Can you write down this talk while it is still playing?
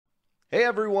Hey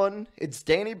everyone, it's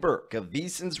Danny Burke of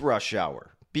VSiN's Rush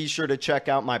Hour. Be sure to check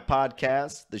out my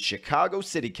podcast, the Chicago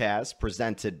City Cast,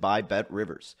 presented by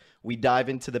BetRivers. We dive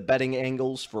into the betting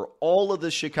angles for all of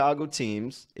the Chicago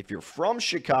teams. If you're from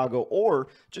Chicago or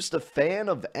just a fan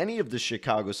of any of the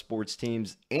Chicago sports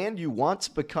teams and you want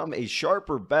to become a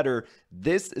sharper bettor,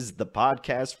 this is the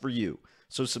podcast for you.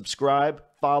 So subscribe,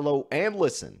 follow, and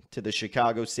listen to the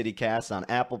Chicago City Cast on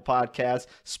Apple Podcasts,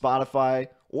 Spotify,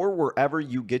 or wherever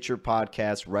you get your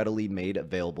podcasts readily made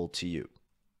available to you.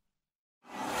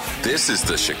 This is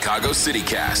the Chicago City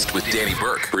Cast with Danny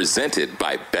Burke, presented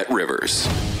by BetRivers.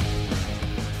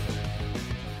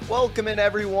 Welcome in,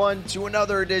 everyone, to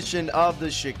another edition of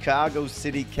the Chicago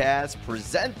City Cast,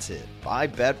 presented by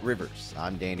BetRivers.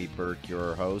 I'm Danny Burke,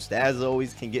 your host. As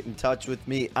always, can get in touch with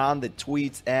me on the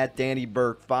tweets at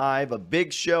DannyBurke5. A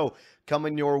big show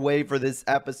coming your way for this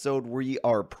episode. We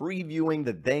are previewing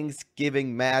the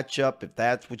Thanksgiving matchup, if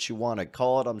that's what you want to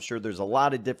call it. I'm sure there's a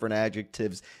lot of different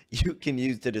adjectives you can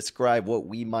use to describe what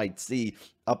we might see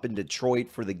up in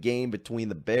Detroit for the game between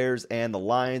the Bears and the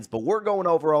Lions, but we're going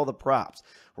over all the props.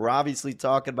 We're obviously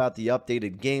talking about the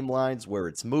updated game lines, where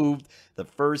it's moved, the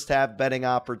first half betting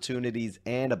opportunities,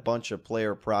 and a bunch of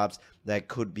player props that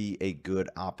could be a good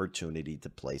opportunity to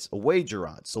place a wager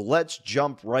on. So let's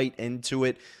jump right into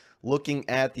it. Looking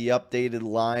at the updated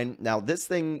line. Now, this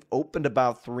thing opened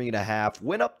about 3.5,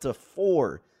 went up to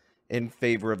 4 in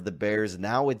favor of the Bears.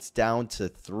 Now it's down to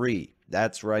 3.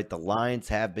 That's right. The Lions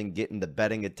have been getting the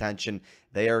betting attention.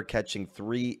 They are catching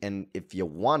 3. And if you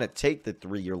want to take the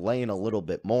 3, you're laying a little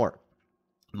bit more.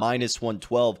 Minus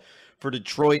 112 for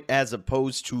Detroit, as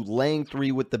opposed to laying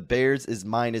 3 with the Bears, is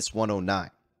minus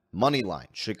 109. Money line,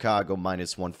 Chicago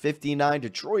minus 159,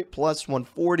 Detroit plus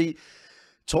 140.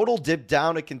 Total dipped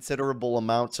down a considerable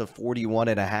amount to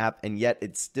 41.5, and yet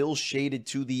it's still shaded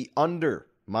to the under,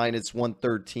 minus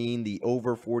 113. The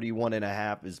over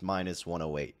 41.5 is minus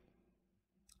 108.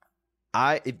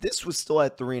 If this was still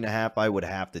at 3.5, I would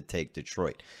have to take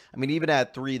Detroit. I mean, even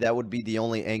at 3, that would be the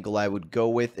only angle I would go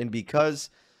with. And because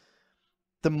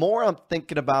the more I'm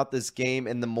thinking about this game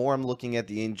and the more I'm looking at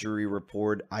the injury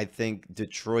report, I think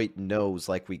Detroit knows,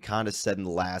 like we kind of said in the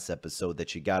last episode,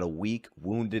 that you got a weak,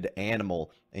 wounded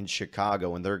animal in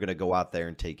Chicago, and they're going to go out there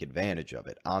and take advantage of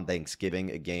it on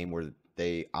Thanksgiving, a game where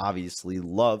they obviously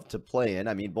love to play in.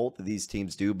 I mean, both of these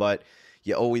teams do, but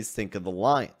you always think of the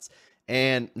Lions.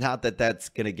 And not that that's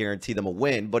going to guarantee them a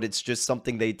win, but it's just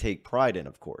something they take pride in,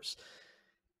 of course.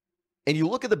 And you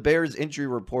look at the Bears injury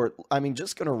report, I mean,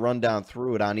 just going to run down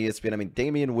through it on ESPN. I mean,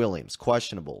 Damian Williams,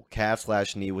 questionable.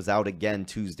 Calf/knee, was out again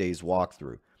Tuesday's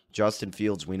walkthrough. Justin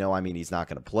Fields, we know, I mean, he's not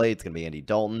going to play. It's going to be Andy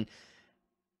Dalton.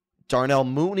 Darnell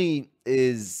Mooney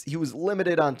he was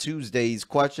limited on Tuesday. He's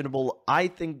questionable. I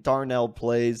think Darnell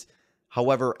plays.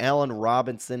 However, Allen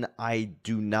Robinson, I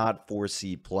do not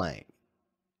foresee playing.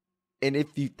 And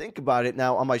if you think about it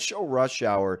now, on my show Rush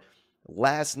Hour,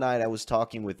 last night I was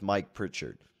talking with Mike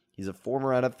Pritchard. He's a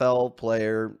former NFL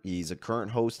player. He's a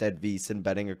current host at VSiN,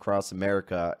 Betting Across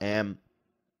America. And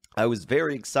I was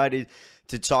very excited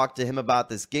to talk to him about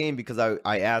this game because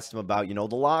I asked him about,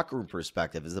 the locker room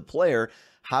perspective. As a player,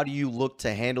 how do you look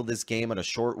to handle this game on a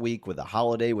short week with a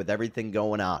holiday, with everything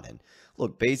going on? And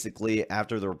look, basically,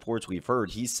 after the reports we've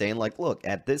heard, he's saying, like, look,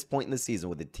 at this point in the season,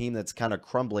 with a team that's kind of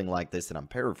crumbling like this, and I'm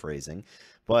paraphrasing,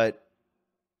 but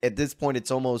at this point,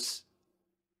 it's almost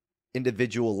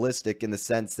individualistic in the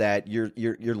sense that you're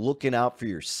looking out for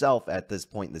yourself at this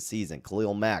point in the season.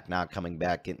 Khalil Mack not coming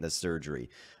back into surgery.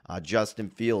 Justin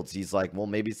Fields, he's like, well,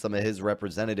 maybe some of his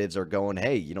representatives are going,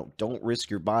 hey, don't risk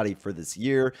your body for this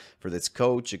year, for this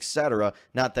coach, etc.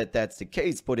 Not that that's the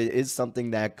case, but it is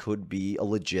something that could be a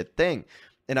legit thing.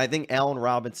 And I think Allen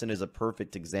Robinson is a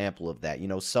perfect example of that.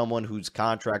 Someone whose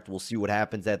contract, we'll see what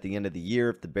happens at the end of the year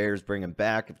if the Bears bring him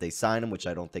back, if they sign him, which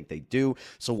I don't think they do.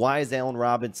 So why is Allen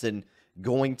Robinson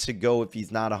going to go, if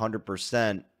he's not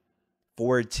 100%,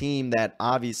 for a team that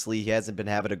obviously he hasn't been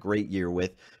having a great year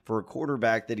with, for a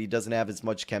quarterback that he doesn't have as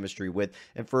much chemistry with,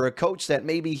 and for a coach that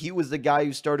maybe he was the guy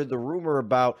who started the rumor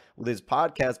about with his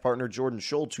podcast partner Jordan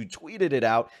Schultz, who tweeted it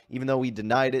out, even though he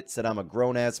denied it, said, I'm a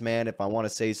grown-ass man. If I want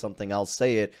to say something, I'll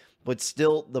say it. But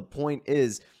still, the point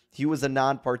is, he was a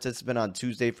non-participant on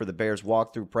Tuesday for the Bears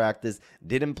walkthrough practice.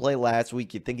 Didn't play last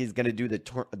week. You think he's going to do the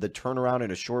turnaround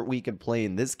in a short week and play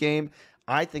in this game?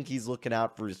 I think he's looking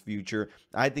out for his future.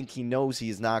 I think he knows he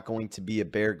is not going to be a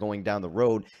Bear going down the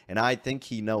road. And I think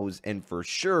he knows and for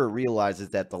sure realizes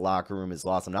that the locker room is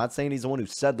lost. I'm not saying he's the one who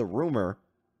said the rumor,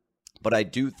 but I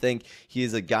do think he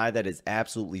is a guy that is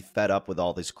absolutely fed up with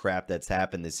all this crap that's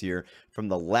happened this year, from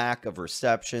the lack of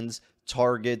receptions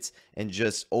targets, and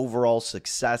just overall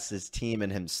success his team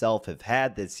and himself have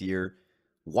had this year,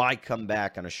 why come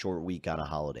back on a short week on a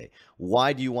holiday?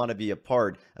 Why do you want to be a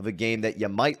part of a game that you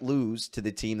might lose to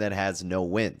the team that has no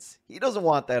wins? He doesn't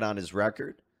want that on his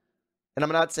record. And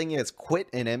I'm not saying he has quit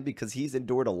in him, because he's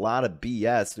endured a lot of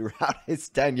BS throughout his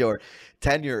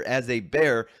tenure as a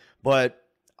Bear. But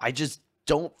I just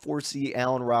don't foresee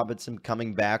Allen Robinson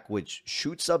coming back, which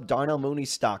shoots up Darnell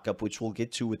Mooney's stock up, which we'll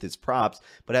get to with his props.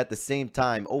 But at the same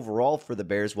time, overall for the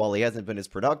Bears, while he hasn't been as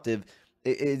productive,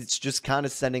 it's just kind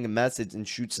of sending a message and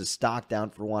shoots his stock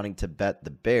down for wanting to bet the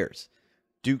Bears.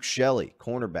 Duke Shelley,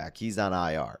 cornerback, he's on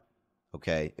IR.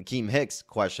 Okay. Akeem Hicks,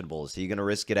 questionable. Is he going to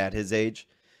risk it at his age?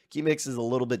 Akeem Hicks is a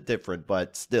little bit different,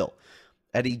 but still.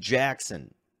 Eddie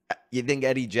Jackson. You think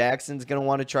Eddie Jackson's going to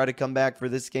want to try to come back for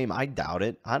this game? I doubt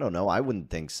it. I don't know. I wouldn't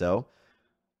think so.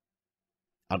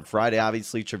 On Friday,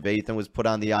 obviously, Trevathan was put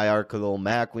on the IR. Khalil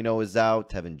Mack, we know, is out.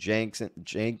 Tevin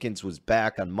Jenkins was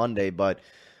back on Monday, but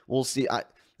we'll see.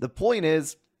 The point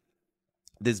is,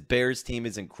 this Bears team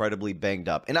is incredibly banged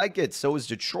up. And I get so is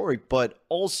Detroit, but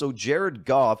also Jared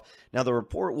Goff. Now, the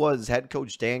report was head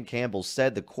coach Dan Campbell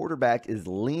said the quarterback is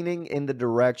leaning in the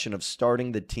direction of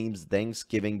starting the team's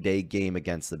Thanksgiving Day game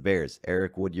against the Bears.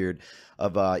 Eric Woodyard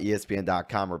of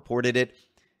ESPN.com reported it.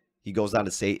 He goes on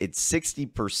to say it's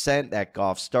 60% that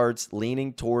Goff starts,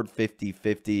 leaning toward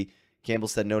 50-50. Campbell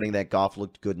said, noting that Goff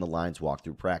looked good in the Lions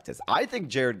walkthrough practice. I think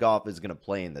Jared Goff is going to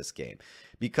play in this game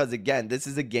because, again, this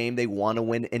is a game they want to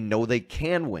win and know they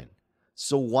can win.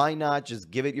 So why not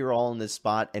just give it your all in this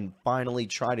spot and finally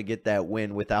try to get that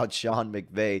win without Sean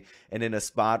McVay and in a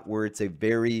spot where it's a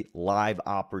very live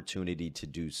opportunity to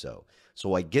do so.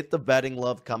 So I get the betting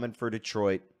love coming for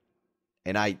Detroit.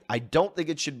 And I don't think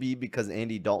it should be because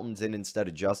Andy Dalton's in instead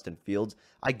of Justin Fields.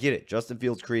 I get it. Justin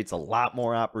Fields creates a lot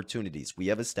more opportunities. We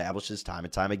have established this time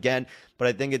and time again. But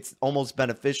I think it's almost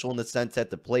beneficial in the sense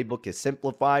that the playbook is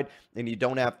simplified and you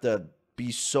don't have to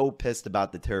be so pissed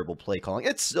about the terrible play calling.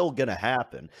 It's still going to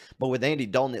happen. But with Andy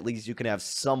Dalton, at least you can have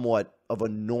somewhat of a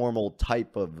normal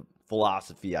type of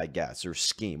philosophy, I guess, or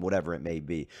scheme, whatever it may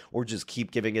be, or just keep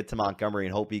giving it to Montgomery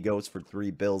and hope he goes for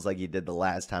 3 bills like he did the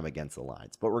last time against the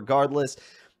Lions. But regardless,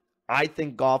 I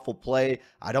think Goff will play.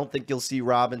 I don't think you'll see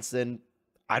Robinson.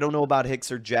 I don't know about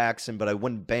Hicks or Jackson, but I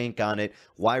wouldn't bank on it.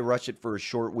 Why rush it for a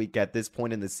short week at this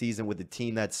point in the season with a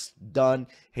team that's done,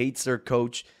 hates their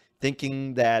coach,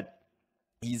 thinking that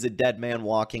he's a dead man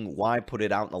walking? Why put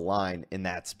it out in the line in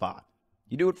that spot?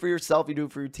 You do it for yourself. You do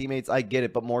it for your teammates. I get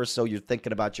it, but more so you're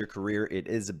thinking about your career. It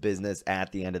is a business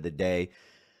at the end of the day.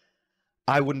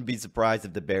 I wouldn't be surprised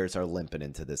if the Bears are limping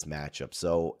into this matchup.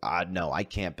 So, no, I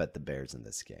can't bet the Bears in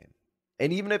this game.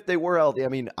 And even if they were healthy, I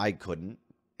mean, I couldn't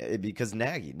because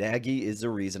Nagy is the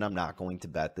reason I'm not going to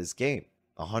bet this game.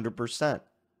 100%.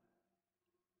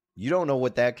 You don't know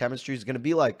what that chemistry is going to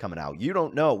be like coming out. You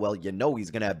don't know. Well, you know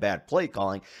he's going to have bad play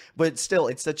calling, but still,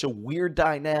 it's such a weird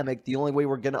dynamic. The only way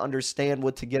we're going to understand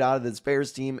what to get out of this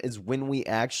Bears team is when we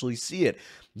actually see it.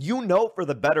 You know for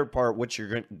the better part what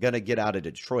you're going to get out of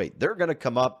Detroit. They're going to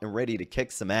come up and ready to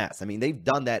kick some ass. I mean, they've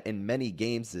done that in many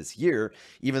games this year,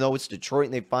 even though it's Detroit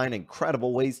and they find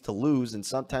incredible ways to lose and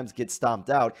sometimes get stomped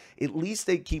out. At least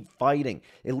they keep fighting.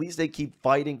 At least they keep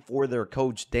fighting for their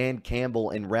coach, Dan Campbell,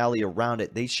 and rally around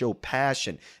it. They show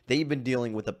passion. They've been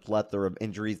dealing with a plethora of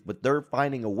injuries, but they're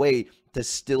finding a way to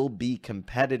still be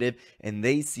competitive, and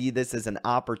they see this as an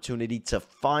opportunity to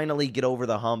finally get over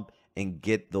the hump and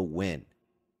get the win.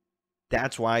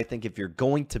 That's why I think if you're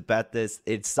going to bet this,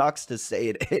 it sucks to say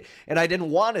it, and I didn't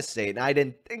want to say it, and I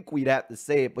didn't think we'd have to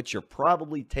say it, but you're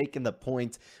probably taking the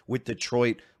points with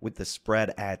Detroit with the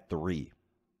spread at 3.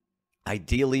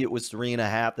 Ideally, it was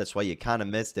 3.5. That's why you kind of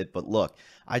missed it. But look,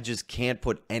 I just can't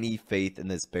put any faith in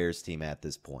this Bears team at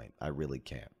this point. I really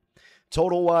can't.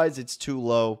 Total-wise, it's too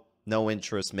low. No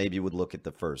interest. Maybe you would look at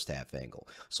the first half angle.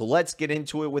 So let's get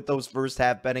into it with those first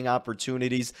half betting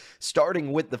opportunities.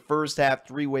 Starting with the first half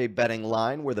 3-way betting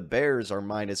line where the Bears are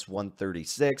minus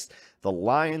 136. The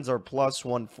Lions are plus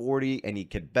 140, and you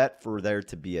could bet for there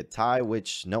to be a tie,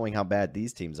 which, knowing how bad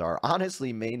these teams are,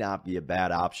 honestly may not be a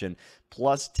bad option,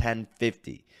 plus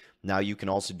 1050. Now, you can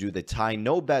also do the tie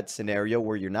no bet scenario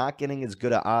where you're not getting as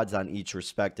good of odds on each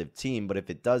respective team, but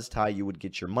if it does tie, you would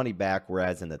get your money back,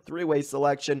 whereas in the 3-way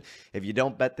selection, if you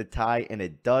don't bet the tie and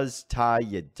it does tie,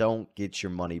 you don't get your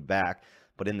money back.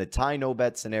 But in the tie no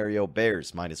bet scenario,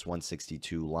 Bears minus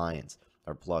 162, Lions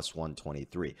or plus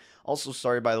 123. Also,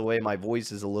 sorry, by the way, my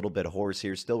voice is a little bit hoarse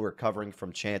here. Still recovering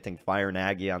from chanting Fire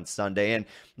Nagy on Sunday. And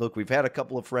look, we've had a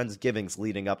couple of Friendsgivings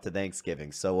leading up to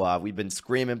Thanksgiving. So we've been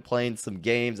screaming, playing some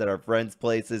games at our friends'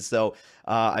 places. So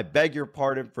I beg your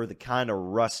pardon for the kind of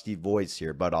rusty voice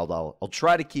here, but I'll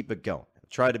try to keep it going. I'll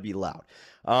try to be loud.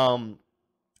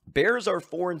 Bears are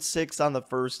 4-6 on the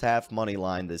first half money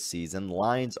line this season.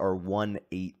 Lions are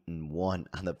 1-8-1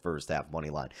 on the first half money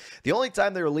line. The only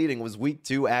time they were leading was week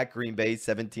 2 at Green Bay,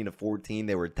 17-14.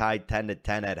 They were tied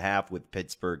 10-10 at half with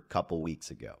Pittsburgh a couple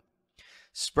weeks ago.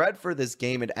 Spread for this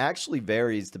game, it actually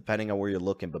varies depending on where you're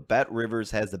looking, but Bet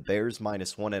Rivers has the Bears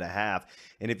minus 1.5.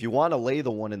 And if you want to lay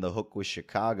the one in the hook with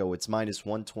Chicago, it's minus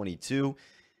 122.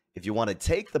 If you want to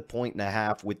take the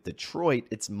 1.5 with Detroit,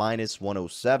 it's minus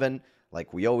 107.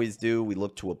 Like we always do, we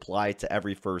look to apply to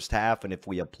every first half, and if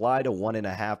we applied a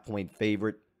 1.5 point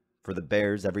favorite for the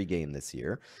Bears every game this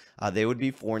year, they would be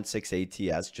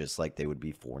 4-6 ATS, just like they would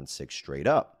be 4-6 straight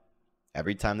up.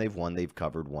 Every time they've won, they've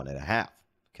covered 1.5.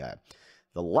 Okay.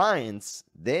 The Lions,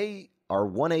 they are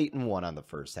 1-8-1 on the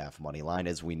first half money line,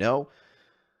 as we know.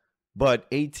 But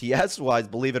ATS-wise,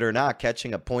 believe it or not,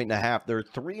 catching a 1.5, they're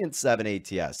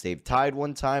 3-7 ATS. They've tied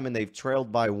one time and they've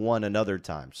trailed by 1 another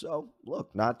time. So,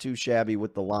 look, not too shabby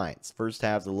with the Lions. First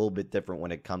half's a little bit different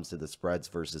when it comes to the spreads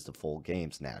versus the full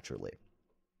games, naturally.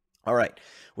 All right,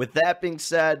 with that being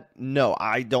said, no,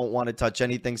 I don't want to touch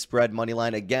anything spread money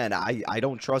line. Again, I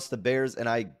don't trust the Bears, and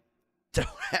I don't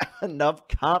have enough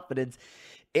confidence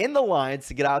in the Lions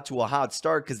to get out to a hot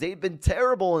start because they've been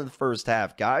terrible in the first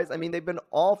half, guys. I mean, they've been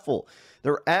awful.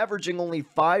 They're averaging only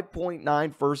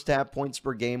 5.9 first half points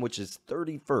per game, which is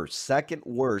 31st, second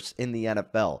worst in the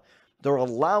NFL. They're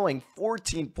allowing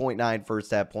 14.9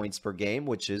 first half points per game,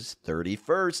 which is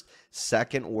 31st,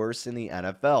 second worst in the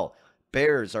NFL.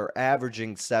 Bears are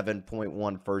averaging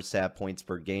 7.1 first half points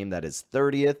per game, that is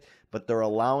 30th, but they're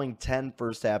allowing 10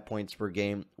 first half points per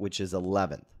game, which is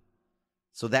 11th.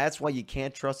 So that's why you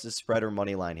can't trust the spread or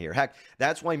money line here. Heck,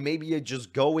 that's why maybe you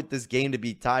just go with this game to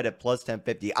be tied at plus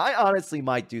 1050. I honestly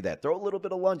might do that. Throw a little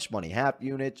bit of lunch money, half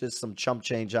unit, just some chump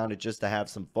change on it just to have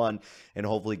some fun and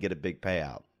hopefully get a big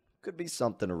payout. Could be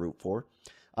something to root for.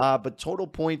 But total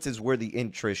points is where the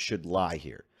interest should lie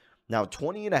here. Now,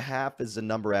 20.5 is the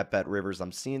number at Bet Rivers.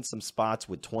 I'm seeing some spots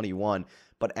with 21,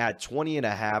 but at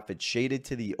 20.5, it's shaded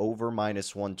to the over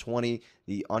minus 120,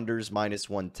 the unders minus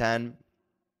 110.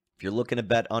 If you're looking to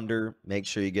bet under, make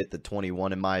sure you get the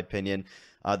 21, in my opinion.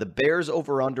 The Bears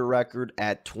over-under record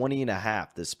at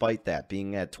 20.5, despite that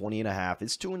being at 20.5,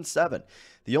 is 2-7.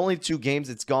 The only 2 games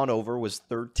it's gone over was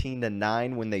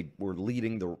 13-9 when they were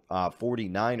leading the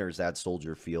 49ers at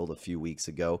Soldier Field a few weeks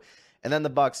ago. And then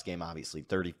the Bucs game, obviously,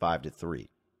 35-3.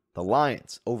 The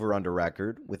Lions over-under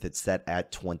record, with it set at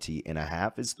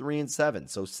 20.5, is 3-7.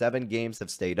 So 7 games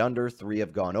have stayed under, 3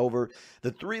 have gone over.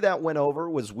 The 3 that went over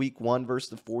was week 1 versus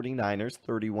the 49ers,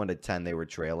 31-10 they were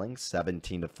trailing,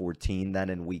 17-14 then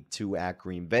in week 2 at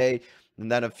Green Bay.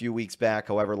 And then a few weeks back,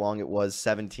 however long it was,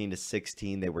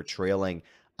 17-16 they were trailing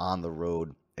on the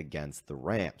road against the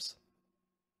Rams.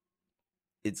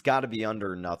 It's got to be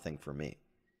under nothing for me.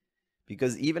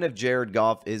 Because even if Jared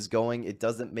Goff is going, it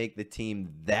doesn't make the team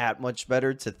that much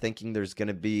better to thinking there's going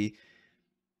to be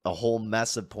a whole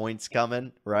mess of points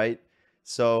coming, right?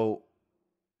 So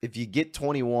if you get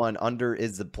 21, under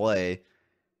is the play.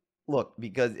 Look,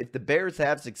 because if the Bears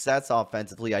have success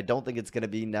offensively, I don't think it's going to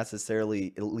be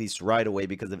necessarily, at least right away,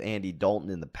 because of Andy Dalton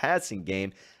in the passing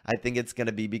game. I think it's going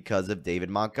to be because of David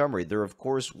Montgomery. They're, of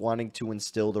course, wanting to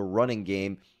instill the running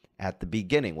game at the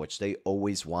beginning, which they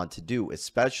always want to do,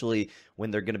 especially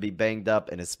when they're going to be banged up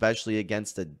and especially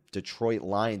against a Detroit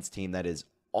Lions team that is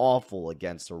awful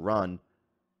against a run.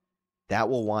 That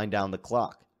will wind down the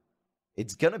clock.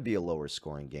 It's going to be a lower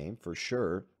scoring game for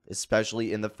sure,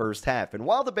 especially in the first half. And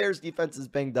while the Bears defense is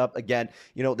banged up, again,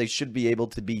 you know, they should be able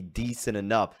to be decent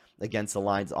enough against the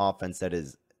Lions offense that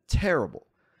is terrible.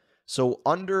 So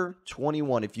under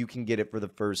 21, if you can get it for the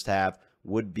first half,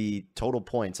 would be total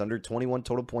points. Under 21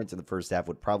 total points in the first half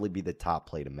would probably be the top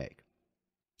play to make.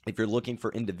 If you're looking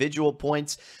for individual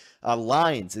points,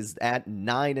 Lions is at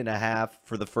 9.5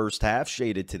 for the first half,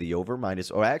 shaded to the over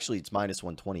actually it's minus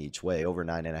 120 each way. Over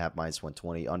 9.5 minus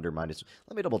 120, under minus.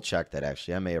 Let me double check that.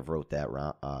 Actually, I may have wrote that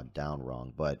down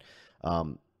wrong, but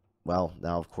well,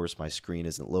 now of course my screen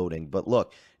isn't loading. But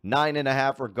look,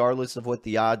 9.5, regardless of what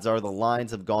the odds are. The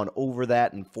Lions have gone over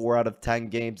that in 4 out of 10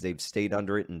 games. They've stayed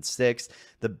under it in 6.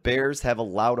 The Bears have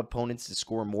allowed opponents to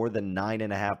score more than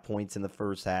 9.5 points in the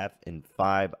first half in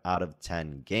 5 out of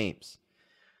 10 games.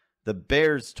 The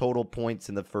Bears' total points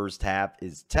in the first half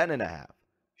is 10.5,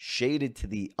 shaded to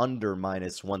the under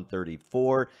minus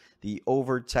 134. The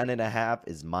over 10.5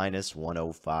 is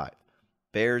 -105.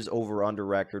 Bears over-under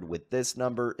record with this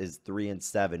number is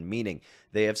 3-7, meaning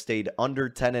they have stayed under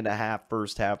 10.5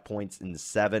 first half points in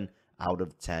 7 out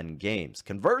of 10 games.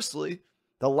 Conversely,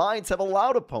 the Lions have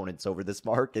allowed opponents over this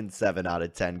mark in 7 out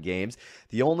of 10 games.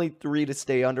 The only 3 to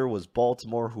stay under was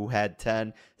Baltimore, who had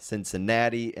 10,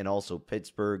 Cincinnati, and also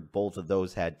Pittsburgh. Both of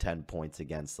those had 10 points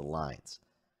against the Lions.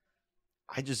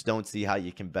 I just don't see how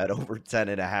you can bet over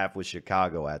 10.5 with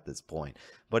Chicago at this point.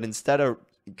 But instead of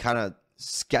kind of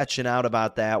sketching out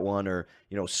about that one or,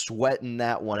 sweating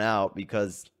that one out,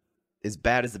 because as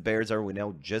bad as the Bears are, we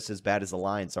know just as bad as the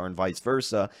Lions are and vice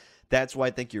versa. That's why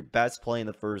I think your best play in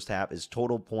the first half is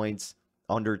total points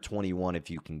under 21 if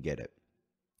you can get it.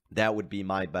 That would be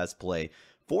my best play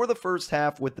for the first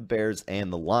half with the Bears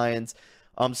and the Lions.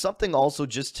 Something also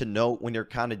just to note when you're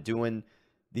kind of doing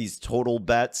these total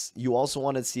bets, you also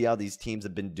want to see how these teams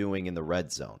have been doing in the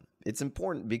red zone. It's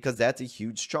important because that's a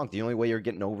huge chunk. The only way you're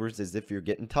getting overs is if you're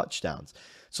getting touchdowns.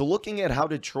 So looking at how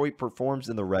Detroit performs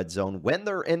in the red zone, when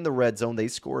they're in the red zone, they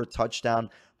score a touchdown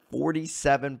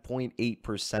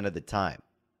 47.8% of the time.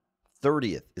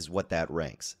 30th is what that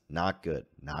ranks. Not good.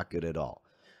 Not good at all.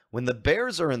 When the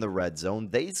Bears are in the red zone,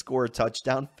 they score a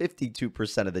touchdown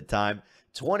 52% of the time.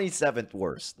 27th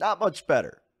worst. Not much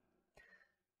better.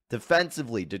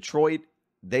 Defensively, Detroit,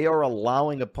 they are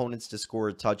allowing opponents to score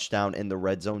a touchdown in the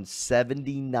red zone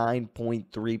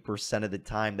 79.3% of the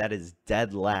time. That is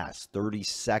dead last,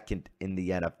 32nd in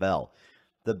the NFL.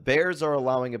 The Bears are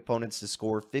allowing opponents to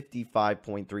score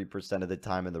 55.3% of the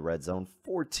time in the red zone,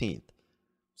 14th.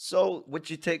 So what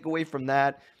you take away from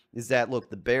that is that, look,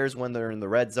 the Bears, when they're in the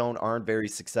red zone, aren't very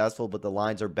successful, but the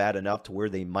Lions are bad enough to where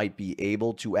they might be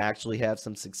able to actually have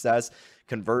some success.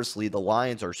 Conversely, the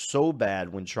Lions are so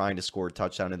bad when trying to score a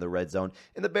touchdown in the red zone,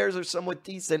 and the Bears are somewhat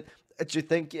decent that you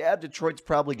think, yeah, Detroit's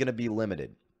probably going to be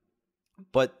limited.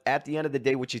 But at the end of the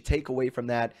day, what you take away from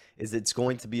that is it's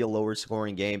going to be a lower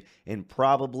scoring game, and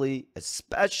probably,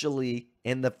 especially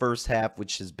in the first half,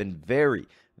 which has been very,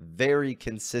 very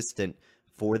consistent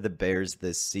for the Bears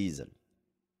this season.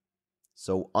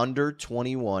 So under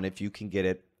 21, if you can get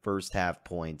it, first half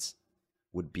points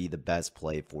would be the best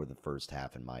play for the first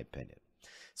half, in my opinion.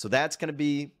 So that's going to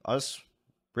be us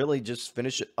really just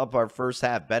finish up our first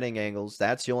half betting angles.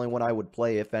 That's the only one I would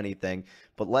play, if anything.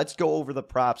 But let's go over the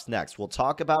props next. We'll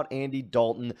talk about Andy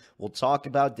Dalton. We'll talk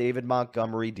about David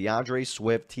Montgomery, DeAndre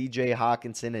Swift, TJ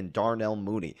Hawkinson, and Darnell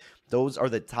Mooney. Those are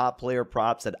the top player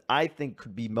props that I think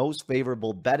could be most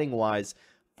favorable betting-wise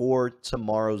for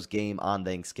tomorrow's game on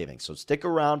Thanksgiving. So stick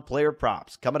around. Player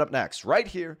props coming up next right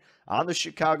here on the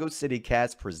Chicago City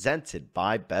Cast, presented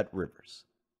by BetRivers.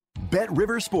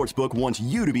 BetRivers Sportsbook wants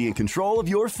you to be in control of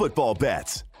your football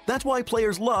bets. That's why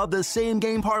players love the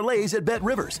same-game parlays at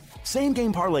BetRivers.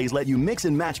 Same-game parlays let you mix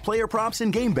and match player props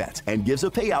and game bets and gives a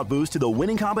payout boost to the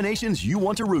winning combinations you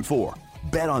want to root for.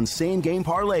 Bet on same-game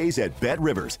parlays at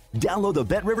BetRivers. Download the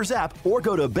BetRivers app or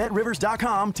go to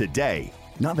BetRivers.com today.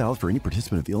 Not valid for any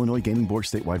participant of the Illinois Gaming Board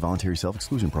statewide voluntary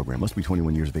self-exclusion program. Must be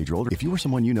 21 years of age or older. If you or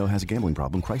someone you know has a gambling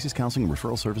problem, crisis counseling and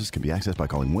referral services can be accessed by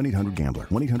calling 1-800-GAMBLER.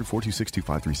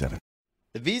 1-800-426-2537.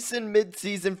 The VSiN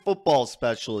midseason football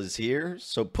special is here,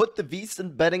 so put the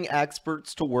VSiN betting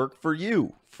experts to work for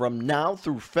you. From now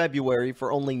through February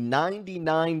for only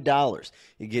 $99,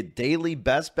 you get daily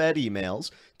best bet emails,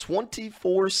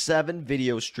 24/7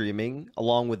 video streaming,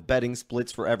 along with betting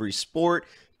splits for every sport,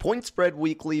 point spread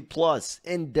weekly, plus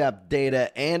in-depth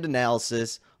data and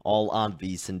analysis, all on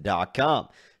VSiN.com.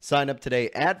 Sign up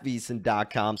today at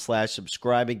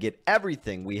VSiN.com/subscribe and get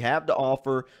everything we have to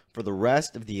offer for the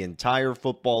rest of the entire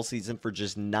football season for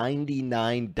just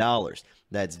 $99.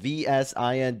 That's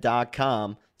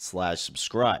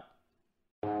VSIN.com/subscribe.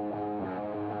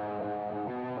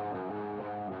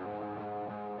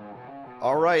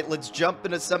 All right, let's jump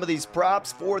into some of these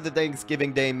props for the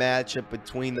Thanksgiving Day matchup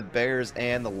between the Bears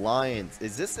and the Lions.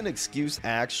 Is this an excuse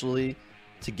actually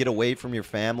to get away from your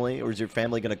family, or is your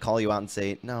family going to call you out and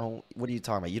say, no, what are you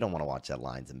talking about? You don't want to watch that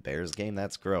Lions and Bears game.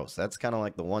 That's gross. That's kind of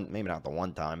like the one, maybe not the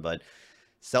one time, but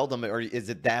seldom, or is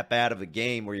it that bad of a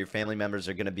game where your family members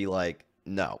are going to be like,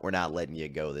 no, we're not letting you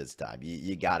go this time.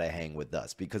 You got to hang with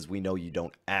us because we know you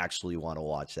don't actually want to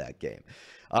watch that game.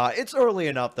 It's early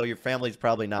enough, though. Your family's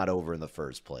probably not over in the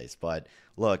first place. But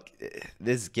look,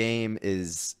 this game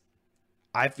is,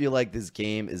 I feel like this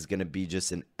game is going to be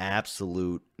just an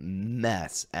absolute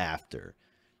mess after.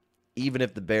 Even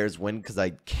if the Bears win, because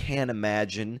I can't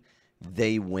imagine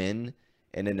they win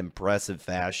in an impressive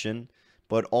fashion.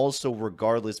 But also,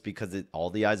 regardless, because all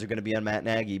the eyes are going to be on Matt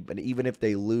Nagy. But even if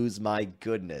they lose, my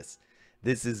goodness,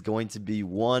 this is going to be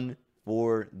one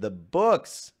for the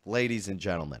books, ladies and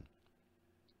gentlemen.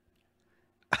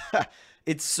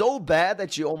 It's so bad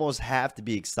that you almost have to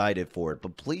be excited for it.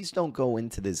 But please don't go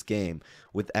into this game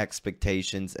with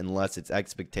expectations unless it's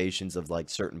expectations of like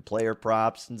certain player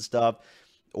props and stuff.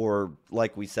 Or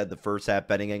like we said, the first half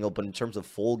betting angle. But in terms of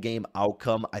full game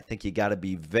outcome, I think you got to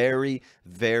be very,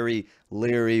 very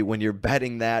leery when you're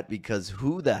betting that, because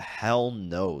who the hell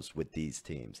knows with these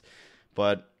teams.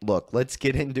 But look, let's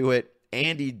get into it.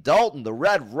 Andy Dalton, the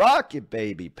Red Rocket,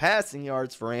 baby. Passing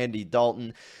yards for Andy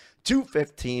Dalton.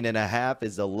 215.5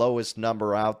 is the lowest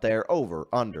number out there. Over,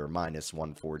 under,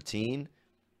 -114.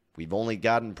 We've only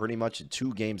gotten pretty much a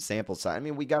 2-game sample size. I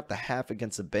mean, we got the half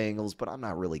against the Bengals, but I'm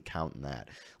not really counting that.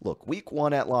 Look, week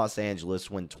 1 at Los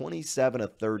Angeles, went 27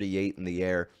 of 38 in the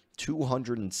air,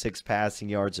 206 passing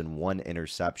yards, and 1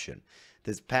 interception.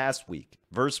 This past week,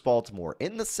 versus Baltimore,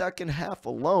 in the second half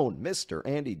alone, Mr.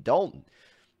 Andy Dalton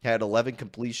had 11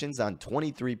 completions on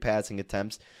 23 passing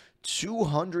attempts,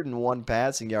 201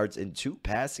 passing yards, and 2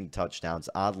 passing touchdowns,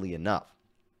 oddly enough.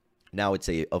 Now, it's,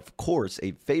 of course,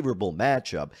 a favorable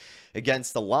matchup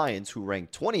against the Lions, who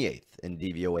rank 28th in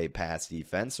DVOA pass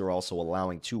defense. They're also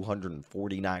allowing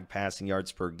 249 passing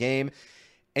yards per game.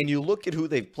 And you look at who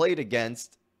they've played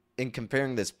against, and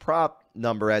comparing this prop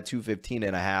number at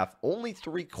 215.5, only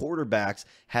 3 quarterbacks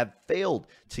have failed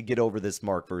to get over this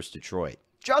mark versus Detroit.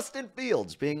 Justin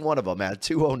Fields being one of them at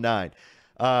 209.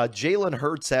 Jalen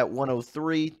Hurts at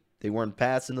 103. They weren't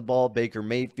passing the ball. Baker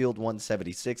Mayfield,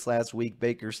 176 last week.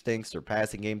 Baker stinks. Their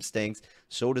passing game stinks.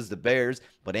 So does the Bears.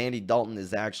 But Andy Dalton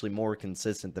is actually more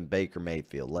consistent than Baker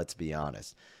Mayfield, let's be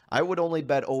honest. I would only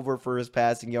bet over for his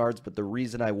passing yards, but the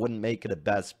reason I wouldn't make it a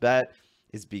best bet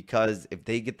is because if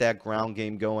they get that ground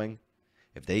game going,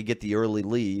 if they get the early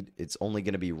lead, it's only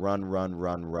going to be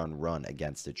run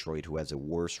against Detroit, who has a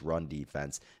worse run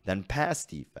defense than pass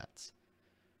defense.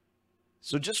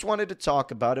 So just wanted to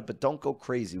talk about it, but don't go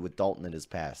crazy with Dalton and his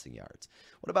passing yards.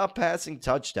 What about passing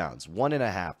touchdowns?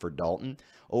 1.5 for Dalton.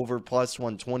 Over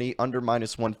 +120, under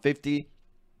 -150.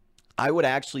 I would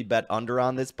actually bet under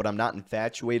on this, but I'm not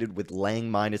infatuated with laying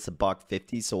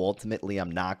 -$1.50, so ultimately I'm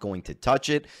not going to touch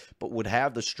it, but would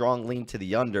have the strong lean to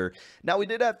the under. Now, we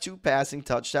did have 2 passing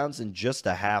touchdowns in just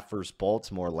a half versus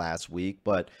Baltimore last week,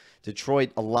 but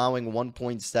Detroit allowing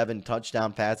 1.7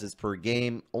 touchdown passes per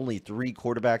game. Only 3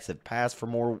 quarterbacks have passed for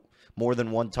more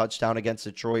than 1 touchdown against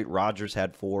Detroit. Rodgers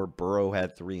had 4, Burrow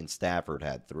had 3, and Stafford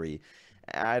had 3.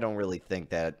 I don't really think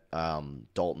that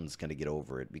Dalton's going to get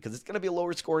over it, because it's going to be a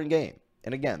lower scoring game.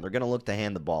 And again, they're going to look to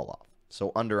hand the ball off.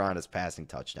 So under on his passing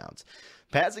touchdowns.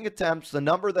 Passing attempts, the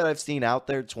number that I've seen out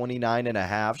there,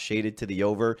 29.5, shaded to the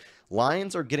over.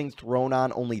 Lions are getting thrown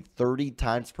on only 30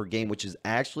 times per game, which is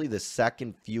actually the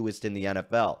second fewest in the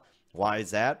NFL. Why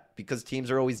is that? Because teams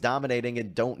are always dominating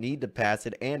and don't need to pass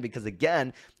it, and because,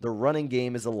 again, the running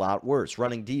game is a lot worse.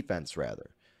 Running defense,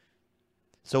 rather.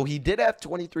 So he did have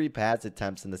 23 pass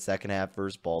attempts in the second half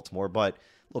versus Baltimore, but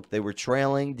look, they were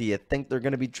trailing. Do you think they're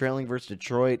going to be trailing versus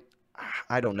Detroit?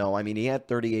 I don't know. I mean, he had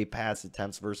 38 pass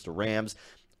attempts versus the Rams.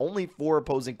 Only 4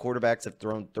 opposing quarterbacks have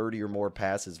thrown 30 or more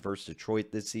passes versus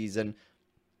Detroit this season.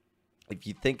 If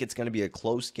you think it's going to be a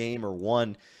close game or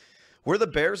one where the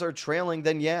Bears are trailing,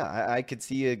 then yeah, I could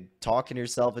see you talking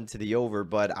yourself into the over,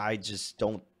 but I just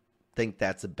don't think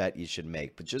that's a bet you should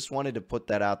make. But just wanted to put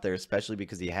that out there, especially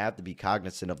because you have to be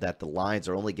cognizant of that. The Lions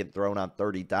are only getting thrown on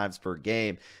 30 times per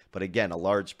game, but again, a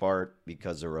large part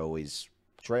because they're always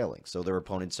trailing, so their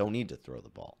opponents don't need to throw the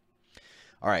ball.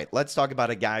 All right, let's talk about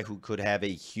a guy who could have a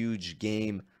huge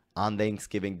game on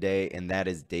Thanksgiving Day, and that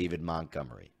is David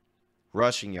Montgomery.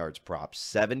 Rushing yards prop,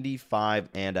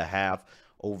 75.5,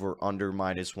 over under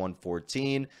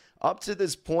 -114. Up to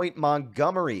this point,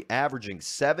 Montgomery averaging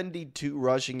 72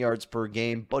 rushing yards per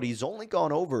game, but he's only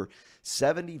gone over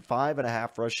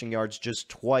 75.5 rushing yards just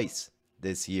twice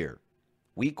this year.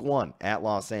 Week 1 at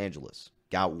Los Angeles,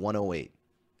 got 108.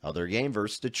 Other game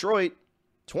versus Detroit,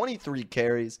 23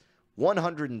 carries,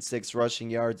 106 rushing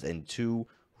yards, and 2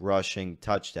 rushing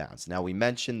touchdowns. Now, we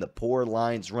mentioned the poor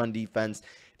Lions run defense.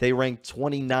 They rank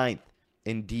 29th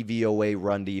in DVOA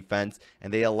run defense,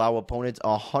 and they allow opponents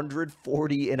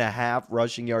 140.5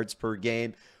 rushing yards per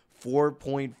game,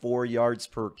 4.4 yards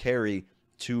per carry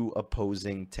to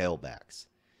opposing tailbacks.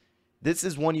 This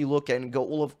is one you look at and go,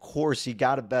 well, of course, you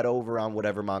got to bet over on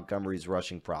whatever Montgomery's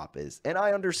rushing prop is. And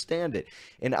I understand it,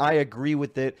 and I agree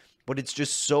with it, but it's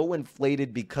just so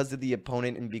inflated because of the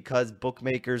opponent and because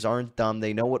bookmakers aren't dumb.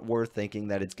 They know what we're thinking,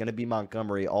 that it's going to be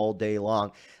Montgomery all day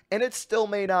long. And it still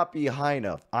may not be high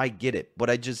enough. I get it, but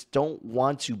I just don't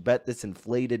want to bet this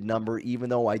inflated number, even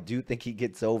though I do think he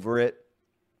gets over it.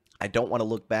 I don't want to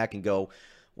look back and go,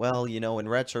 well, you know, in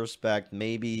retrospect,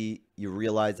 maybe you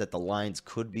realize that the Lions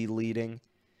could be leading.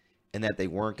 and that they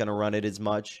weren't going to run it as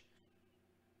much.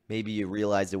 Maybe you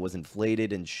realized it was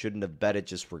inflated and shouldn't have bet it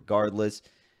just regardless.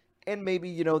 And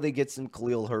maybe, they get some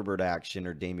Khalil Herbert action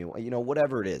or Damian,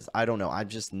 whatever it is. I don't know. I'm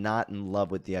just not in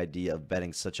love with the idea of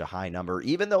betting such a high number,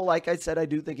 even though, like I said, I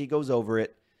do think he goes over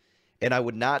it. And I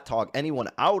would not talk anyone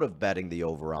out of betting the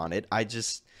over on it. I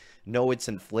just know it's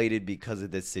inflated because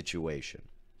of this situation.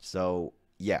 So,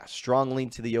 yeah, strong lean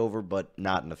to the over, but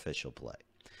not an official play.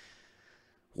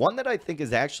 One that I think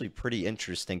is actually pretty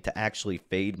interesting to actually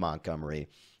fade Montgomery.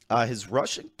 His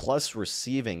rushing plus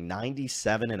receiving,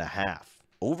 97.5.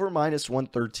 Over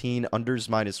 -113, unders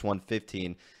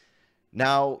 -115.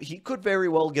 Now, he could very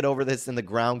well get over this in the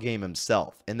ground game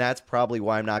himself, and that's probably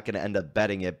why I'm not going to end up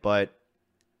betting it. But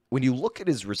when you look at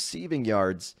his receiving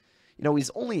yards, he's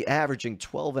only averaging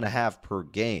 12.5 per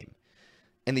game.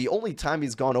 And the only time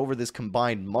he's gone over this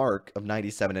combined mark of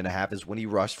 97.5 is when he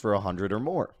rushed for 100 or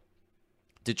more.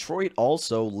 Detroit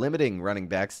also limiting running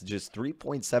backs to just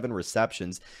 3.7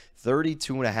 receptions,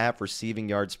 32.5 receiving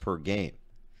yards per game.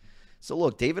 So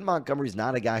look, David Montgomery's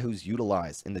not a guy who's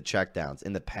utilized in the checkdowns,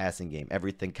 in the passing game,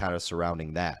 everything kind of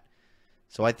surrounding that.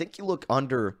 So I think you look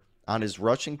under on his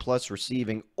rushing plus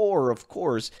receiving, or of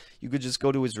course, you could just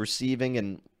go to his receiving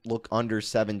and look under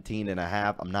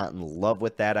 17.5. I'm not in love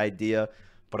with that idea,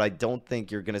 but I don't think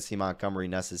you're going to see Montgomery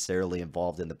necessarily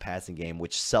involved in the passing game,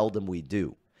 which seldom we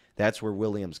do. That's where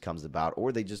Williams comes about,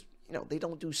 or they just, they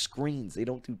don't do screens. They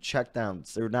don't do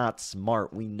checkdowns. They're not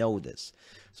smart. We know this.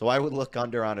 So I would look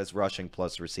under on his rushing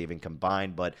plus receiving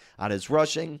combined, but on his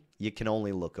rushing, you can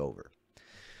only look over.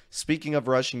 Speaking of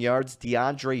rushing yards,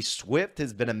 DeAndre Swift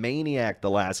has been a maniac the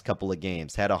last couple of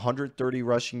games. Had 130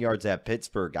 rushing yards at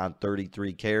Pittsburgh on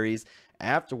 33 carries.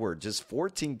 Afterward, just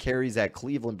 14 carries at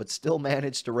Cleveland, but still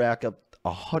managed to rack up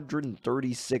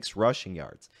 136 rushing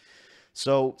yards.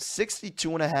 So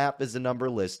 62.5 is the number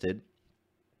listed.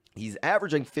 He's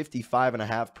averaging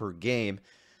 55.5 per game.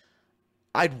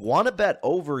 I'd want to bet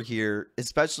over here,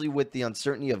 especially with the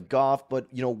uncertainty of Goff, but,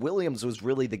 Williams was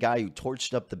really the guy who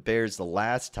torched up the Bears the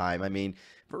last time. I mean,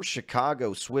 for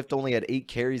Chicago, Swift only had 8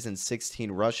 carries and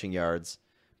 16 rushing yards,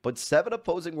 but 7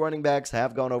 opposing running backs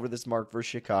have gone over this mark for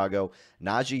Chicago.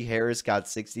 Najee Harris got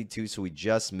 62, so he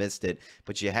just missed it,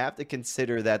 but you have to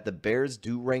consider that the Bears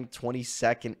do rank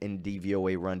 22nd in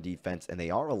DVOA run defense, and they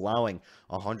are allowing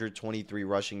 123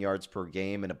 rushing yards per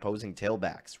game, and opposing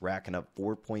tailbacks racking up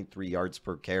 4.3 yards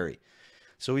per carry.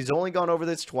 So he's only gone over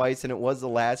this twice, and it was the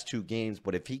last 2 games,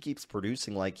 but if he keeps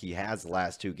producing like he has the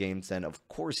last 2 games, then of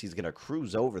course he's going to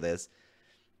cruise over this.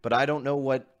 But I don't know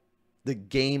what the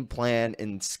game plan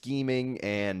and scheming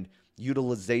and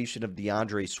utilization of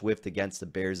DeAndre Swift against the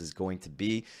Bears is going to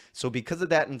be. So because of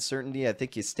that uncertainty, I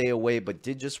think you stay away, but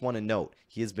did just want to note,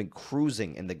 he has been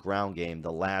cruising in the ground game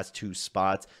the last 2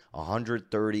 spots,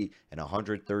 130 and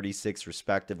 136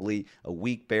 respectively. A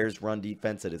weak Bears run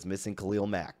defense that is missing Khalil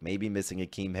Mack, maybe missing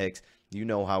Akeem Hicks. You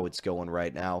know how it's going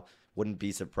right now. Wouldn't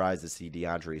be surprised to see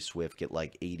DeAndre Swift get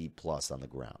like 80 plus on the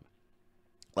ground.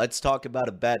 Let's talk about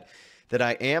a bet that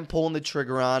I am pulling the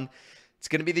trigger on. It's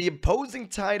going to be the opposing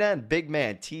tight end, big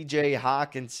man, TJ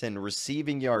Hockenson,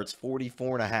 receiving yards,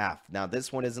 44.5. Now,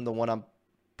 this one isn't the one I'm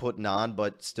putting on,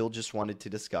 but still just wanted to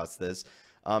discuss this.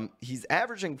 He's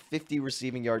averaging 50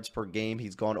 receiving yards per game.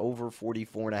 He's gone over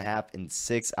 44.5 in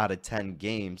 6 out of 10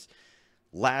 games.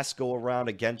 Last go around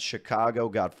against Chicago,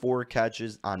 got 4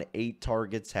 catches on 8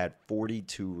 targets, had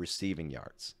 42 receiving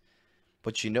yards.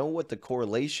 But you know what the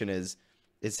correlation is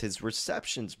his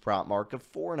receptions prop mark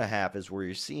of 4.5 is where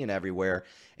you're seeing everywhere.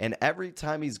 And every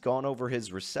time he's gone over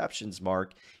his receptions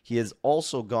mark, he has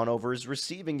also gone over his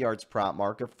receiving yards prop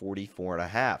mark of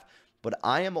 44.5. But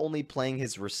I am only playing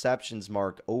his receptions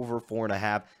mark over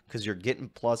 4.5 because you're getting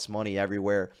plus money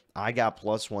everywhere. I got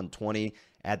plus 120.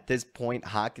 At this point,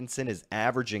 Hockenson is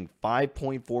averaging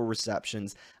 5.4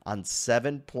 receptions on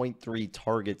 7.3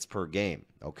 targets per game,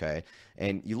 okay?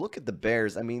 And you look at the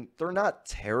Bears, I mean, they're not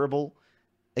terrible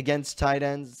against tight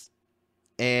ends,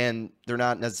 and they're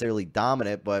not necessarily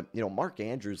dominant, but, Mark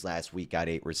Andrews last week got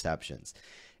 8 receptions.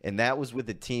 And that was with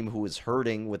a team who was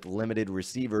hurting with limited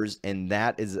receivers, and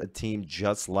that is a team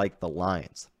just like the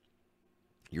Lions.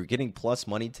 You're getting plus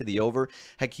money to the over.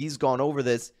 Heck, he's gone over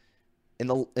this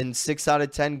in 6 out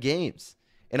of 10 games.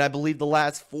 And I believe the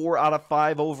last 4 out of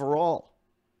 5 overall.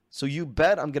 So you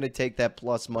bet I'm going to take that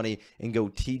plus money and go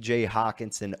TJ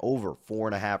Hockenson over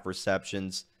 4.5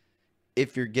 receptions.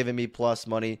 If you're giving me plus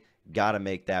money, got to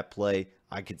make that play.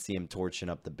 I could see him torching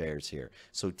up the Bears here.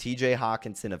 So TJ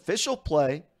Hockenson, official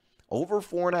play, over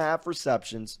 4.5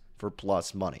 receptions for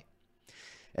plus money.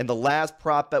 And the last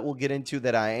prop bet we'll get into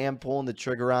that I am pulling the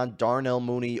trigger on, Darnell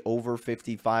Mooney over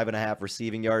 55.5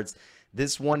 receiving yards.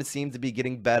 This one seems to be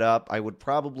getting bet up. I would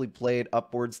probably play it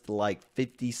upwards to like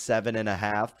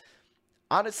 57.5.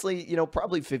 Honestly,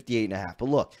 probably 58.5. But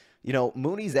look,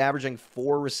 Mooney's averaging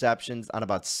 4 receptions on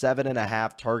about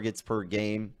 7.5 targets per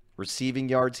game. Receiving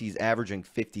yards, he's averaging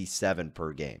 57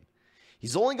 per game.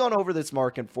 He's only gone over this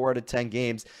mark in 4 out of 10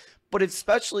 games. But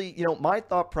especially, my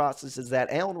thought process is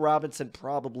that Allen Robinson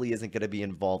probably isn't going to be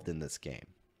involved in this game.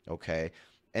 Okay?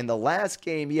 In the last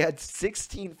game, he had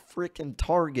 16 freaking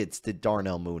targets to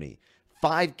Darnell Mooney.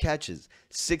 5 catches,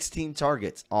 16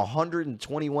 targets,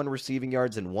 121 receiving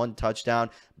yards, and 1 touchdown.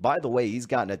 By the way, he's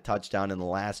gotten a touchdown in the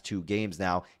last 2 games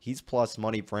now. He's plus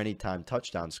money for any time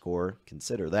touchdown scorer.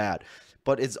 Consider that.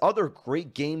 But his other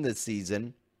great game this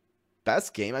season,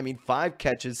 best game, 5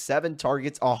 catches, 7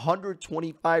 targets,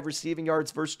 125 receiving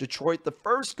yards versus Detroit the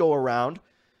first go-around.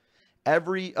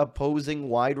 Every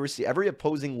opposing lead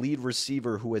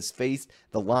receiver who has faced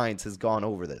the Lions has gone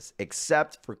over this,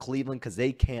 except for Cleveland because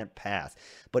they can't pass.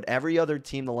 But every other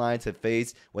team the Lions have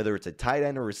faced, whether it's a tight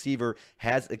end or receiver,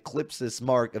 has eclipsed this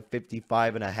mark of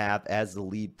 55.5 as the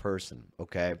lead person,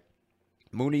 okay?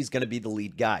 Mooney's going to be the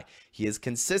lead guy. He has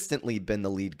consistently been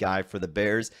the lead guy for the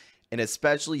Bears, and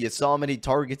especially you saw how many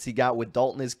targets he got with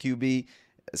Dalton as QB.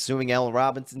 Assuming Allen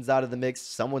Robinson's out of the mix,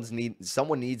 someone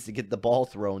needs to get the ball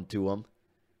thrown to him.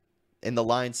 And the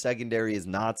Lions secondary is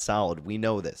not solid. We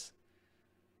know this.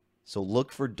 So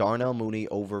look for Darnell Mooney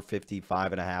over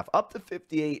 55.5, up to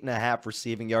 58.5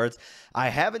 receiving yards. I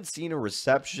haven't seen a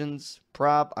receptions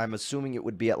prop. I'm assuming it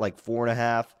would be at like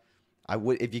 4.5.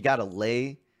 If you got a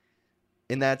lay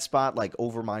in that spot, like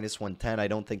over -110, I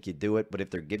don't think you do it. But if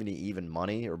they're giving you even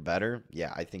money or better,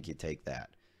 yeah, I think you take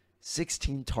that.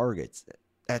 16 targets.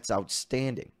 That's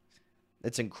outstanding.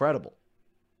 That's incredible.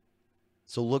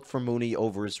 So look for Mooney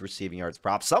over his receiving yards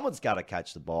prop. Someone's got to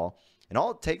catch the ball. And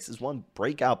all it takes is one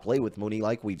breakout play with Mooney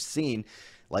like we've seen,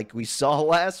 like we saw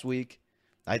last week.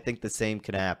 I think the same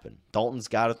can happen. Dalton's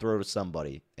got to throw to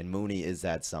somebody, and Mooney is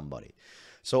that somebody.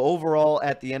 So overall,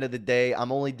 at the end of the day,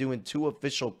 I'm only doing 2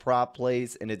 official prop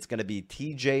plays, and it's going to be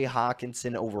TJ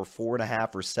Hockenson over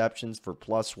 4.5 receptions for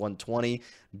plus 120.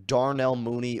 Darnell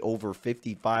Mooney over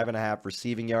 55.5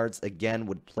 receiving yards. Again,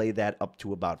 would play that up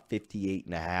to about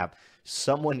 58.5.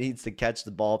 Someone needs to catch the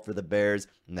ball for the Bears,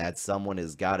 and that someone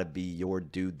has got to be your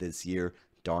dude this year,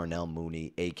 Darnell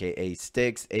Mooney, a.k.a.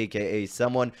 Sticks, a.k.a.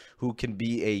 someone who can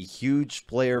be a huge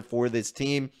player for this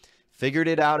team. Figured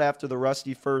it out after the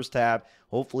rusty first half.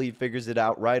 Hopefully he figures it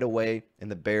out right away,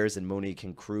 and the Bears and Mooney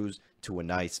can cruise to a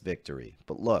nice victory.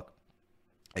 But look,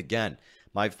 again,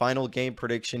 my final game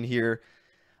prediction here,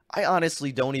 I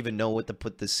honestly don't even know what to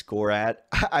put the score at.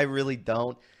 I really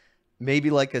don't.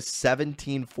 Maybe like a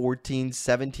 17-14,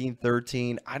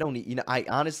 17-13. I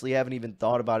honestly haven't even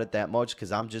thought about it that much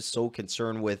because I'm just so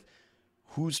concerned with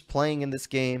who's playing in this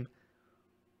game,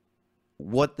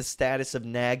 what the status of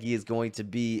Nagy is going to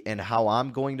be, and how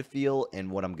I'm going to feel, and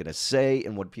what I'm going to say,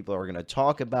 and what people are going to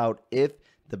talk about if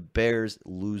the Bears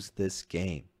lose this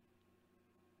game.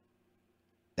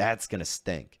 That's going to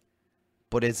stink.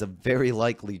 But it's a very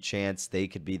likely chance they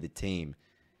could be the team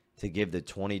to give the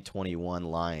 2021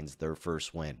 Lions their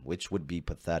first win, which would be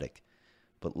pathetic.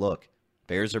 But look,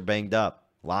 Bears are banged up.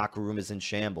 Locker room is in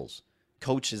shambles.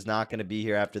 Coach is not going to be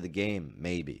here after the game,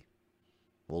 maybe.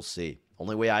 We'll see.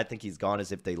 Only way I think he's gone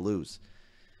is if they lose.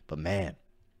 But man,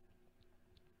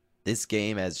 this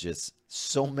game has just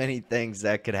so many things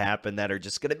that could happen that are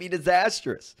just going to be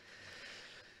disastrous.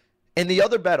 And the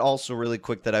other bet also really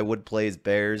quick that I would play is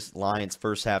Bears, Lions,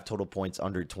 first half total points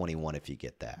under 21 if you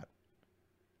get that.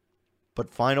 But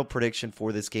final prediction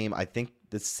for this game, I think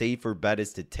the safer bet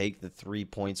is to take the 3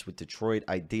 points with Detroit.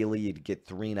 Ideally, you'd get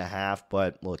 3.5,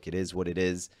 but look, it is what it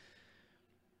is.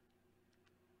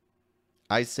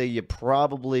 I say you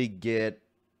probably get,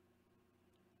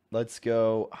 let's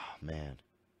go,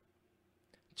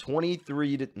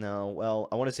 23 to, no, well,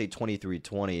 I want to say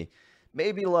 23-20.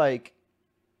 Maybe like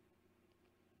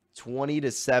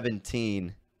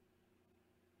 20-17.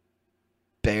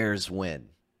 Bears win.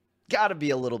 Got to be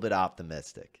a little bit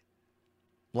optimistic.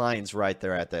 Lions right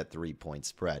there at that 3-point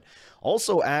spread.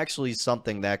 Also, actually,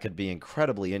 something that could be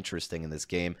incredibly interesting in this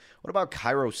game. What about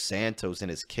Cairo Santos and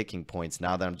his kicking points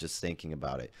now that I'm just thinking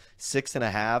about it?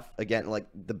 6.5. Again, like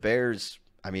the Bears,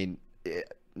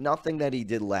 nothing that he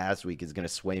did last week is going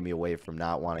to sway me away from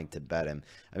not wanting to bet him.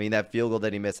 That field goal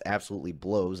that he missed absolutely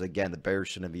blows. Again, the Bears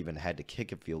shouldn't have even had to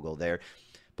kick a field goal there.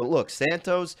 But look,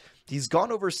 Santos, he's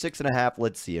gone over 6.5.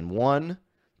 Let's see, in 1,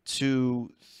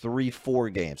 2, 3, 4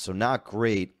 games. So not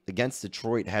great. Against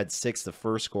Detroit, had 6 the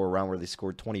first score around where they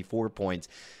scored 24 points.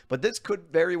 But this could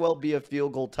very well be a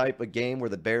field goal type of game where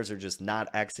the Bears are just not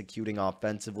executing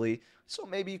offensively. So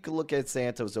maybe you could look at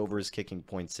Santos over his kicking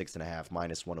point 6.5,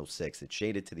 minus 106. It's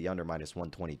shaded to the under minus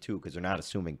 122 because they're not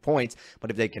assuming points.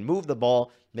 But if they can move the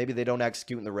ball, maybe they don't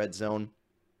execute in the red zone.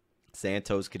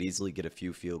 Santos could easily get a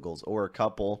few field goals or a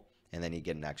couple, and then you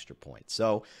get an extra point.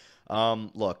 So,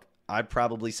 look, I'd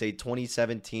probably say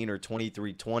 2017 or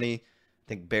 23-20. I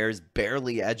think Bears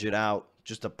barely edge it out,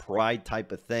 just a pride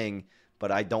type of thing,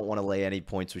 but I don't want to lay any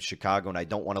points with Chicago, and I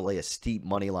don't want to lay a steep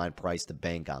money line price to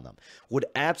bank on them. Would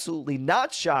absolutely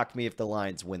not shock me if the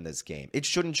Lions win this game. It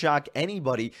shouldn't shock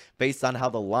anybody based on how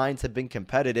the Lions have been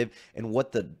competitive and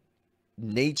what the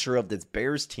nature of this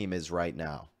Bears team is right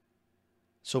now.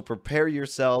 So prepare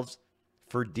yourselves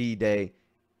for D-Day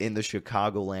in the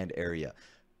Chicagoland area.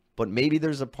 But maybe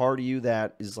there's a part of you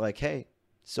that is like, hey,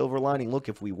 silver lining, look,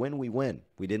 if we win, we win.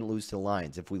 We didn't lose to the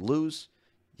Lions. If we lose,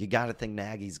 you got to think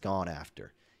Nagy's gone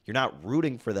after. You're not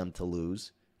rooting for them to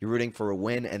lose. You're rooting for a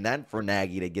win and then for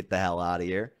Nagy to get the hell out of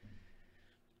here.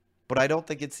 But I don't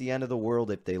think it's the end of the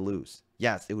world if they lose.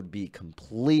 Yes, it would be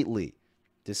completely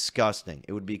disgusting.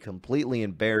 It would be completely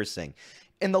embarrassing.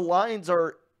 And the Lions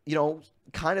are,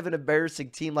 kind of an embarrassing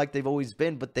team like they've always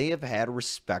been, but they have had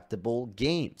respectable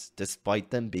games despite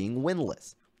them being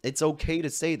winless. It's okay to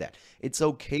say that. It's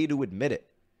okay to admit it.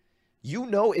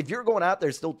 If you're going out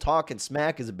there still talking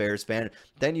smack as a Bears fan,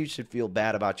 then you should feel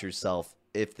bad about yourself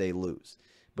if they lose.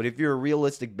 But if you're a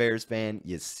realistic Bears fan,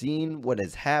 you've seen what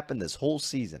has happened this whole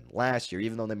season, last year,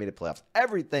 even though they made it playoffs,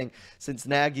 everything since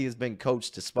Nagy has been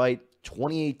coached despite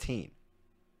 2018.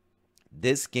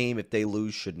 This game, if they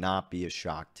lose, should not be a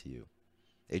shock to you.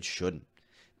 It shouldn't.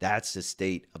 That's the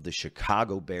state of the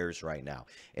Chicago Bears right now.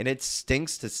 And it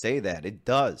stinks to say that. It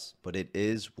does. But it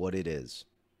is what it is.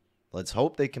 Let's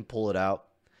hope they can pull it out.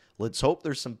 Let's hope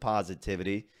there's some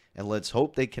positivity. And let's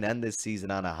hope they can end this season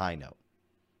on a high note.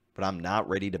 But I'm not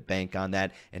ready to bank on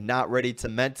that and not ready to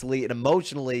mentally and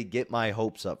emotionally get my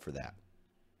hopes up for that.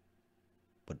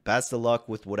 But best of luck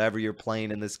with whatever you're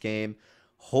playing in this game.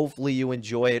 Hopefully you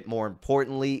enjoy it. More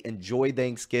importantly, enjoy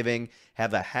Thanksgiving.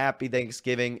 Have a happy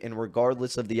Thanksgiving. And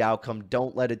regardless of the outcome,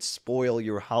 don't let it spoil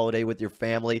your holiday with your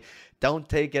family. Don't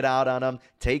take it out on them.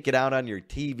 Take it out on your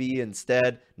TV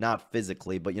instead. Not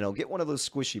physically, but, get one of those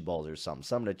squishy balls or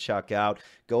something to chuck out.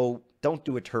 Don't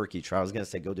do a turkey trot. I was going to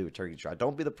say go do a turkey trot.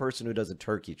 Don't be the person who does a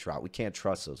turkey trot. We can't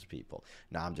trust those people.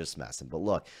 No, I'm just messing. But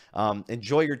look,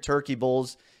 enjoy your turkey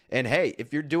bowls. And hey,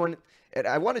 if you're doing... And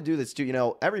I want to do this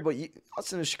too, everybody,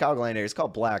 us in the Chicagoland area, it's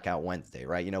called Blackout Wednesday,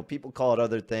 right? People call it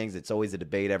other things. It's always a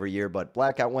debate every year, but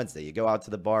Blackout Wednesday, you go out to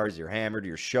the bars, you're hammered,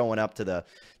 you're showing up to the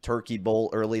turkey bowl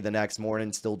early the next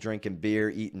morning, still drinking beer,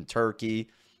 eating turkey.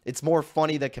 It's more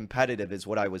funny than competitive is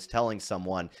what I was telling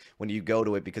someone when you go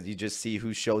to it, because you just see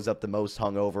who shows up the most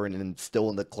hungover and still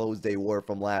in the clothes they wore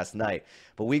from last night.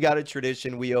 But we got a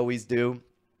tradition we always do.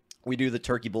 We do the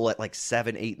turkey bowl at like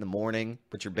 7, 8 in the morning,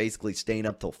 but you're basically staying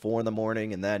up till 4 in the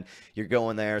morning, and then you're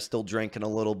going there, still drinking a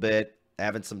little bit,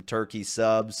 having some turkey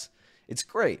subs. It's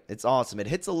great. It's awesome. It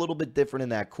hits a little bit different in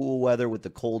that cool weather with the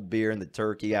cold beer and the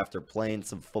turkey after playing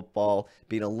some football,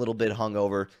 being a little bit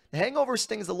hungover. The hangover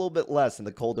stings a little bit less in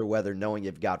the colder weather, knowing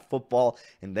you've got football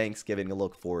and Thanksgiving to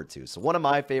look forward to. So one of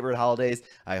my favorite holidays.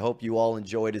 I hope you all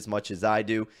enjoyed as much as I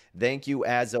do. Thank you,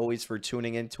 as always, for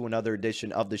tuning in to another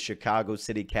edition of the Chicago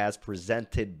City Cast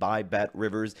presented by Bet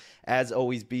Rivers. As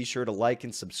always, be sure to like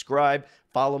and subscribe.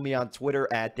 Follow me on Twitter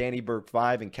at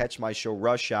DannyBurke5 and catch my show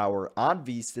Rush Hour on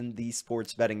VSiN, the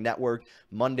Sports Betting Network,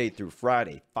 Monday through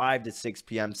Friday, 5 to 6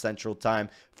 p.m. Central Time.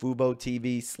 Fubo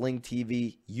TV, Sling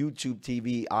TV, YouTube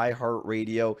TV,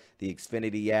 iHeartRadio, the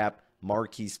Xfinity app,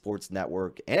 Marquee Sports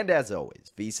Network, and as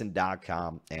always,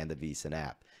 VSiN.com and the VSiN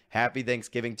app. Happy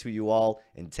Thanksgiving to you all,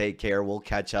 and take care. We'll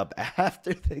catch up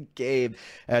after the game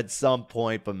at some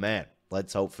point, but man,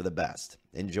 let's hope for the best.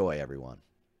 Enjoy, everyone.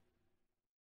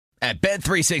 At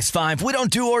Bet365, we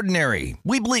don't do ordinary.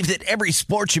 We believe that every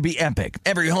sport should be epic.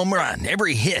 Every home run,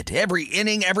 every hit, every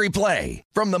inning, every play.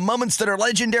 From the moments that are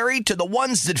legendary to the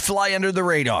ones that fly under the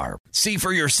radar. See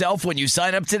for yourself when you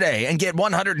sign up today and get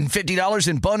 $150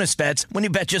 in bonus bets when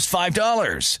you bet just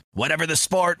 $5. Whatever the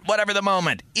sport, whatever the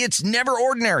moment, it's never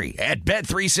ordinary at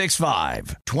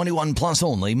Bet365. 21 plus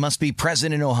only. Must be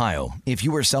present in Ohio. If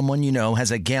you or someone you know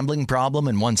has a gambling problem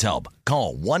and wants help,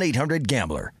 call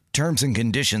 1-800-GAMBLER. Terms and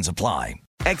conditions apply.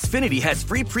 Xfinity has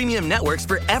free premium networks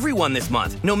for everyone this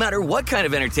month, no matter what kind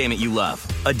of entertainment you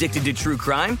love. Addicted to true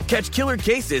crime? Catch killer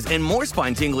cases and more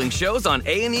spine-tingling shows on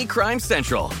A&E Crime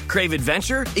Central. Crave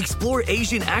adventure? Explore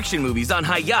Asian action movies on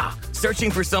Hi-YAH.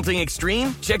 Searching for something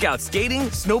extreme? Check out skating,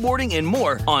 snowboarding, and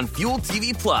more on Fuel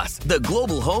TV Plus, the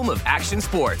global home of action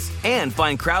sports. And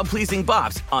find crowd-pleasing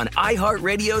bops on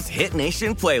iHeartRadio's Hit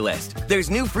Nation playlist. There's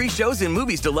new free shows and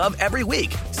movies to love every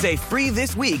week. Say free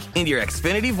this week in your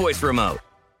Xfinity voice remote.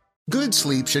 Good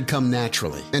sleep should come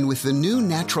naturally, and with the new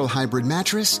Natural Hybrid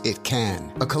mattress, it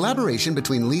can. A collaboration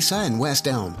between Lisa and West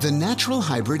Elm, the Natural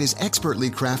Hybrid is expertly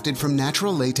crafted from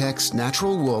natural latex,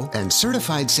 natural wool, and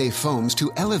certified safe foams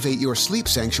to elevate your sleep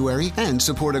sanctuary and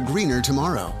support a greener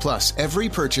tomorrow. Plus, every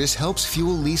purchase helps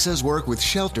fuel Lisa's work with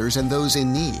shelters and those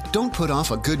in need. Don't put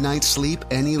off a good night's sleep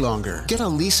any longer. Get a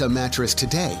Lisa mattress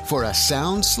today for a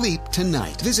sound sleep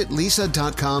tonight. Visit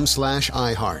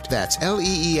lisa.com/iHeart. That's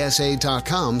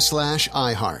LEESA.com/iHeart.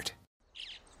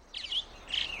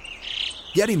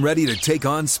 Getting ready to take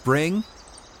on spring?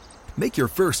 Make your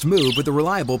first move with the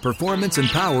reliable performance and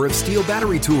power of Steel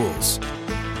battery tools.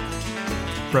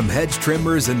 From hedge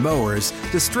trimmers and mowers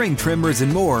to string trimmers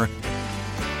and more,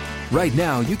 right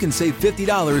now you can save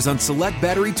 $50 on select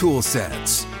battery tool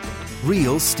sets.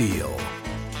 Real Steel.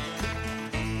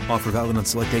 Offer valid on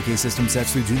select AK system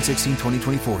sets through June 16,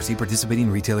 2024. See participating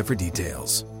retailer for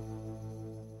details.